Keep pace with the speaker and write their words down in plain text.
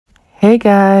Hey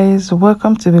guys,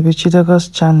 welcome to Baby Chidogo's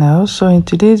channel. So in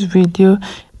today's video,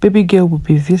 baby girl will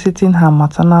be visiting her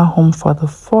maternal home for the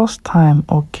first time.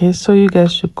 Okay, so you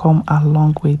guys should come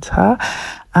along with her,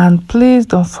 and please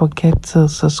don't forget to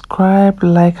subscribe,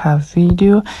 like her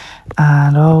video,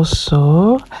 and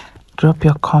also drop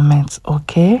your comments.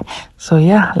 Okay, so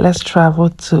yeah, let's travel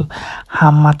to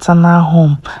her maternal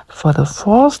home for the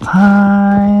first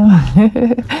time.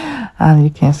 And you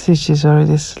can see she's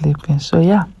already sleeping. So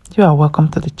yeah, you are welcome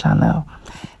to the channel.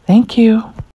 Thank you.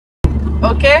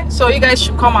 Okay, so you guys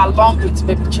should come along with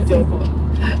Baby Chidogo.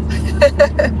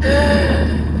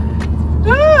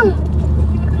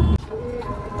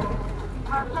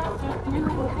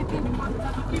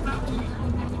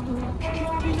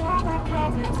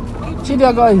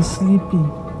 Chidogo is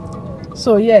sleeping.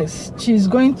 So yes, she's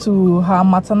going to her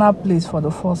maternal place for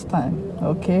the first time.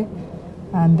 Okay,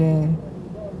 and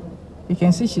you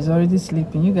can see she's already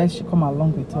sleeping. You guys should come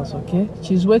along with us. Okay,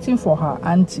 she's waiting for her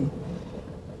auntie.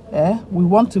 We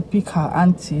want to pick her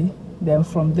auntie, then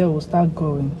from there we'll start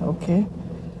going. Okay,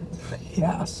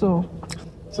 yeah, so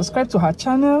subscribe to her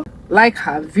channel, like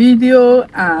her video,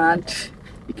 and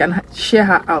you can share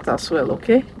her out as well.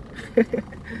 Okay.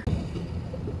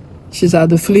 She's at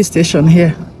the police station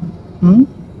here.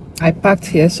 I parked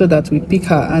here so that we pick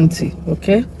her auntie.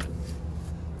 Okay,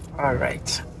 all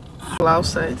right.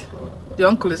 Outside, the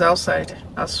uncle is outside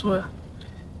as well.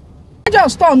 I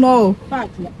just don't know.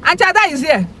 Auntie Ada is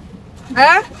here.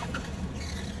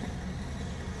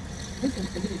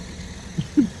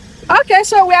 Okay,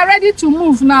 so we are ready to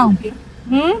move now.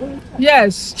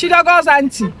 Yes, Chidogo's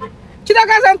auntie.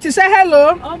 Chidogo's auntie, say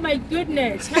hello. Oh my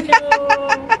goodness, hello.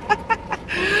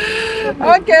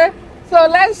 Okay, so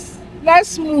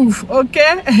let's move.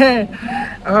 Okay.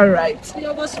 All right.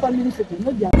 Chidogo's family.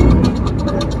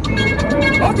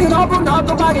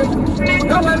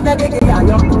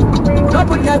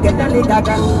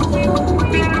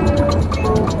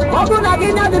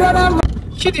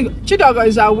 Chidogo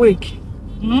is awake.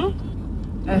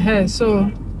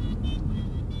 So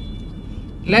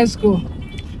let's go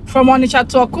from Onitsha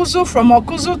to Okuzu, from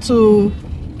Okuzu to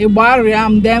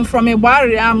Igbariam, then from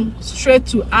Igbariam straight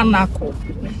to Anako.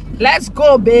 Let's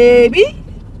go, baby.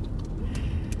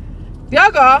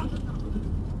 Yoga.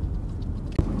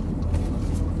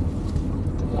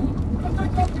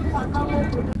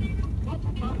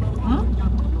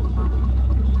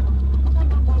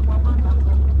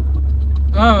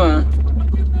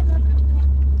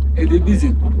 Is they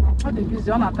busy? Oh, they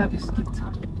busy on a biscuit.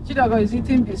 Chidogo is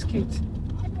eating biscuit.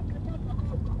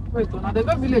 Wait, now they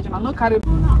go village and no carry.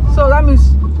 So that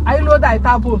means I load that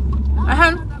table.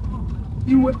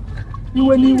 You will.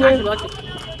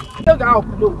 Chidogo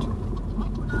upload.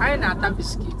 I ain't at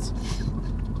biscuit.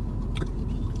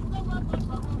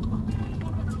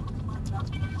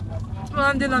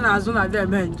 They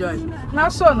enjoy. Now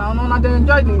so now they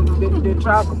enjoy the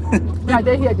travel. Yeah,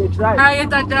 they hear they drive.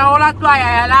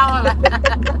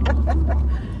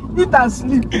 Eat and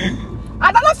sleep.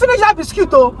 I don't finish that biscuit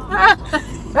though.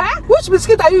 Which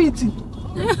biscuit are you eating?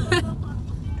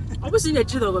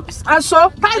 And so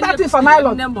tie that in for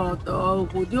nylon.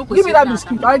 Give me that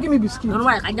biscuit. Or give me biscuit.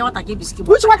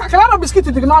 Which one? Can I have biscuit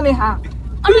to the nanny ha?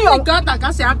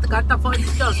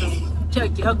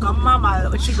 Check your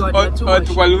mama. She got too much.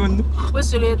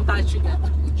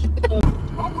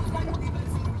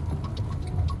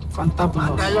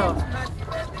 Fantabulous.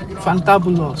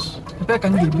 Fantabulous. I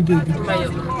can give you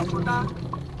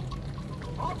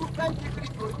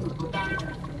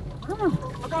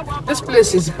This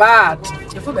place is bad.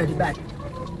 It's very bad.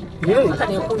 Yeah.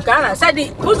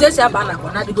 Who's this? I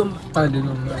don't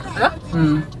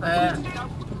know.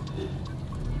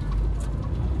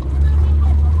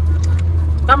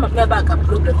 I'm a back and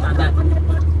problem for that.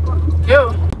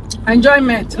 Yo,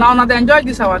 enjoyment. Now they enjoy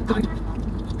this our trip.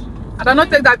 I don't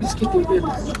take that biscuit again.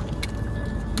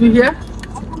 You hear?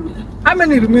 How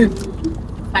many remain?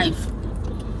 5.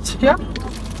 Yeah.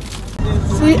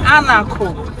 See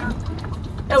Anako.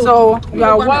 So you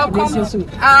are welcome to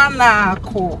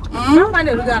Anako.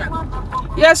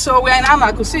 Yes, so we are in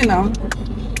Anako. See now.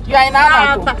 You are in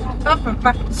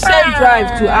Anako. Safe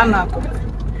drive to Anako.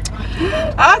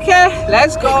 Okay,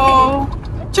 let's go.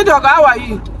 Chidogo, how are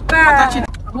you?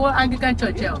 Anglican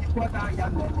church. Yeah,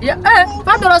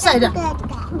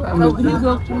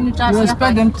 you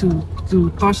expect them to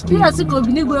touch the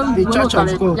church of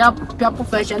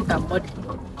God.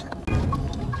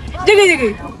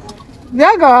 Jiggy.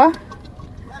 There you go.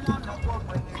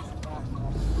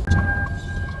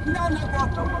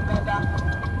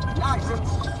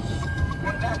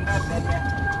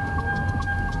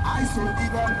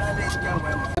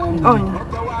 Oh, yeah.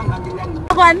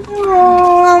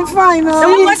 I'm fine.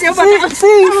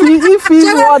 See if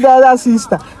he's what the other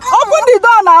sister. Open the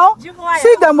door now.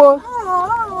 See them all.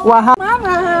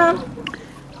 Mama.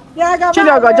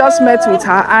 Chidogo just met with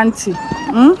her auntie.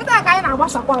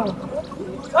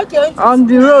 Okay. On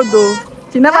the road though.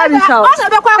 She never reached out.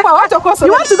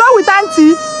 You want to go with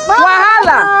auntie?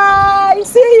 Wahala. Bye.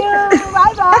 See you.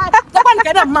 Bye bye.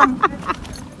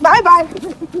 Bye bye.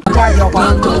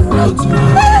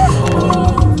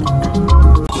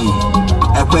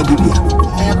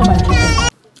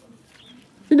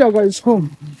 Chidogo is home.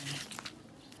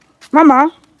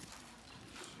 Mama,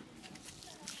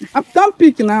 don't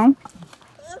pick now.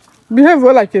 Behave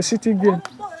well like a city girl.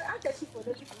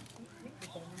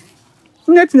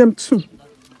 Let them too.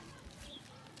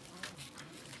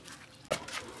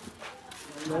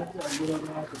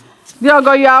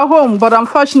 Chidogo, you are home, but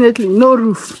unfortunately, no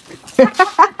roof.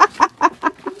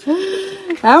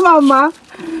 Hey, Mama,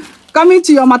 coming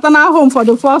to your maternal home for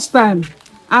the first time,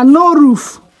 and no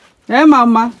roof. Hey,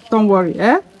 Mama, don't worry,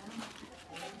 eh?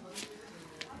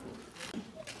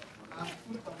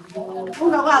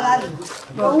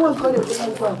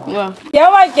 Yeah,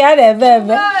 why can't I,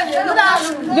 baby?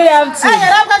 Good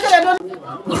afternoon.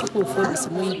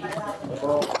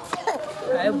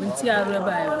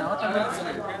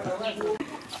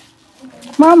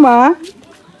 Mama,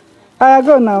 I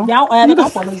go now. Yeah, I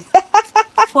don't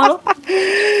follow.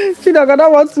 She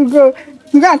don't want to go.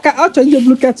 You got to change the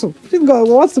blue kettle. She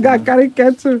wants to go and carry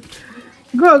kettle.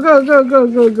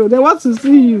 Go. They want to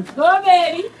see you. Go,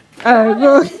 baby.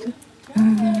 Go.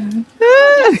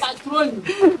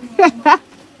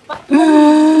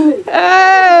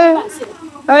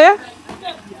 Oh yeah.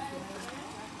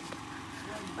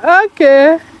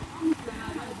 Okay.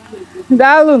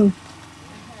 Darling.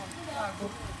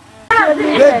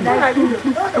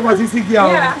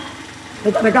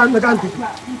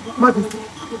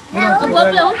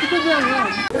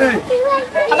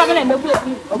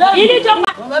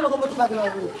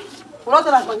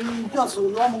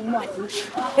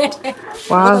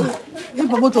 Wow.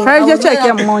 Hey, just check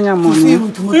your money.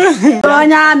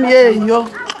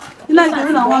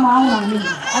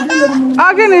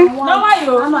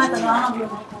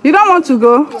 You don't want to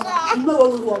go?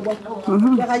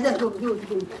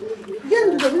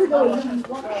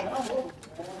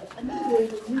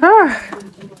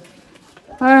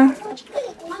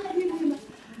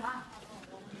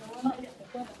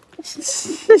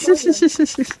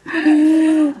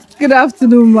 Good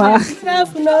afternoon, Ma. Good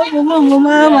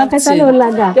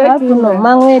afternoon,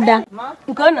 Mama.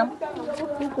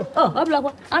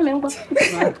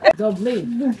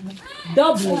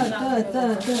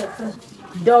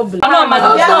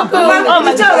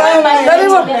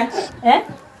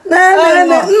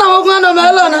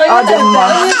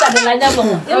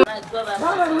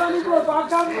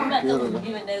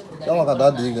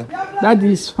 That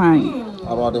is fine.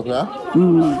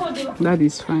 That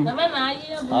is fine.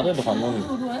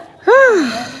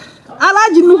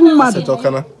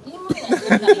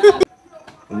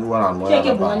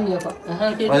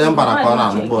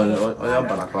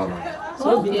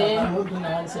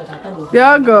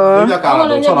 There you go.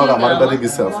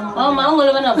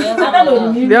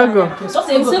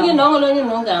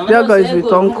 There go is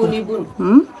with uncle.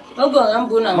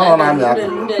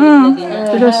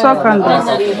 The sock and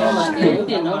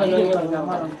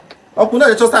Okuna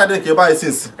just started to buy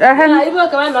since.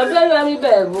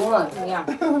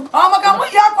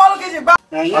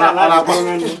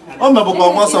 Oh, my book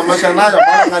was so much and now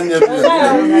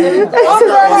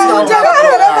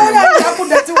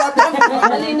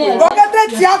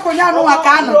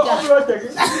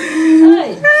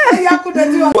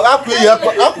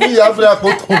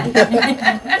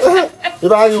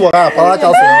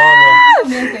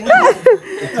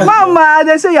Mama,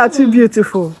 they say you're too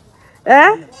beautiful.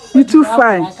 Eh? You're too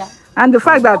fine. And the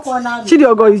fact that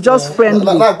Chidogo is just friendly.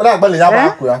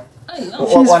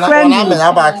 She's friendly.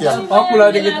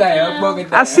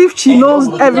 As if she knows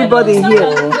everybody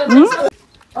here.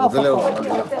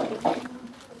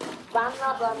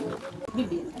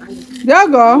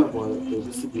 Diago.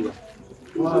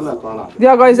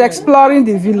 Diago is exploring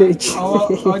the village.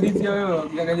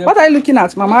 What are you looking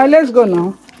at, Mama? Let's go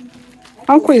now.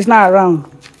 Uncle is not around.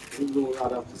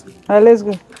 Let's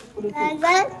go.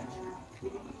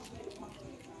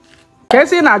 Can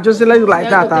you not just like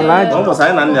that? I like it. Almost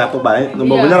I know to buy. No,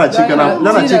 but we are chicken.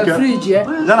 Nana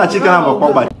chicken. I'm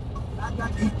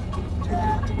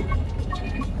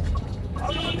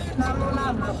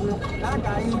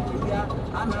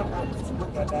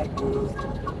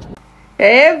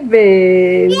Hey,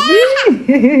 baby.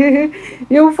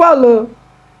 You follow.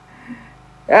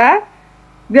 Eh?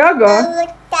 Diogo?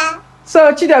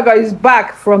 So Chidiogo is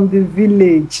back from the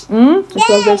village. It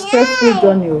was a stressful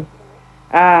journey.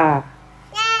 Ah,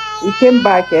 he came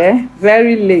back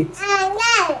very late.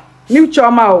 Leave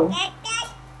Choma. Oh.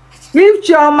 Leave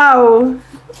Choma. Oh.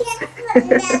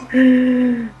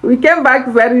 We came back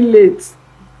very late.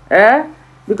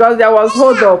 Because there was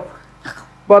hold up.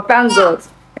 But thank God.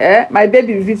 My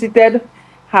baby visited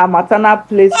her maternal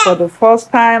place for the first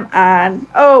time, and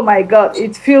oh my God,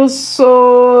 it feels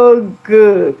so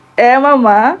good.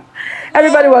 Mama?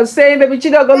 Everybody was saying baby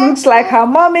Chidogo looks like her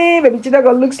mommy, baby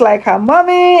Chidogo looks like her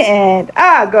mommy, and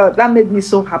God, that made me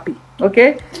so happy.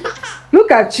 Okay, look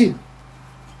at you.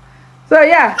 So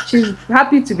yeah, she's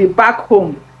happy to be back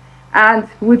home and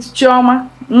with Chioma.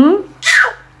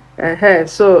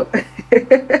 So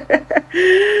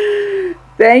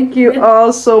thank you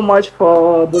all so much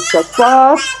for the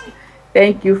support.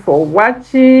 Thank you for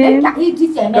watching.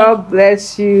 God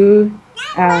bless you,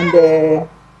 and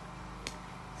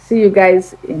see you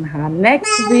guys in her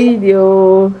next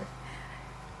video.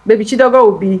 Baby Chidogo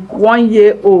will be 1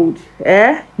 year old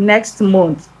next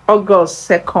month, August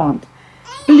 2nd.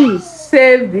 Please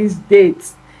save this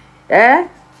date.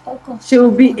 She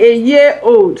will be a year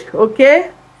old.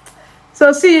 Okay,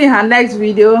 so see you in her next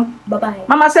video. Bye bye.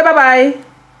 Mama, say bye bye.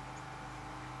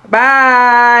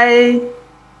 Bye.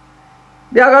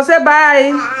 Diogo, say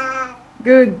bye. Bye.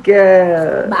 Good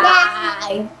girl.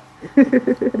 Bye. Bye.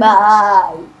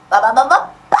 Bye. Bye. Bye. Bye.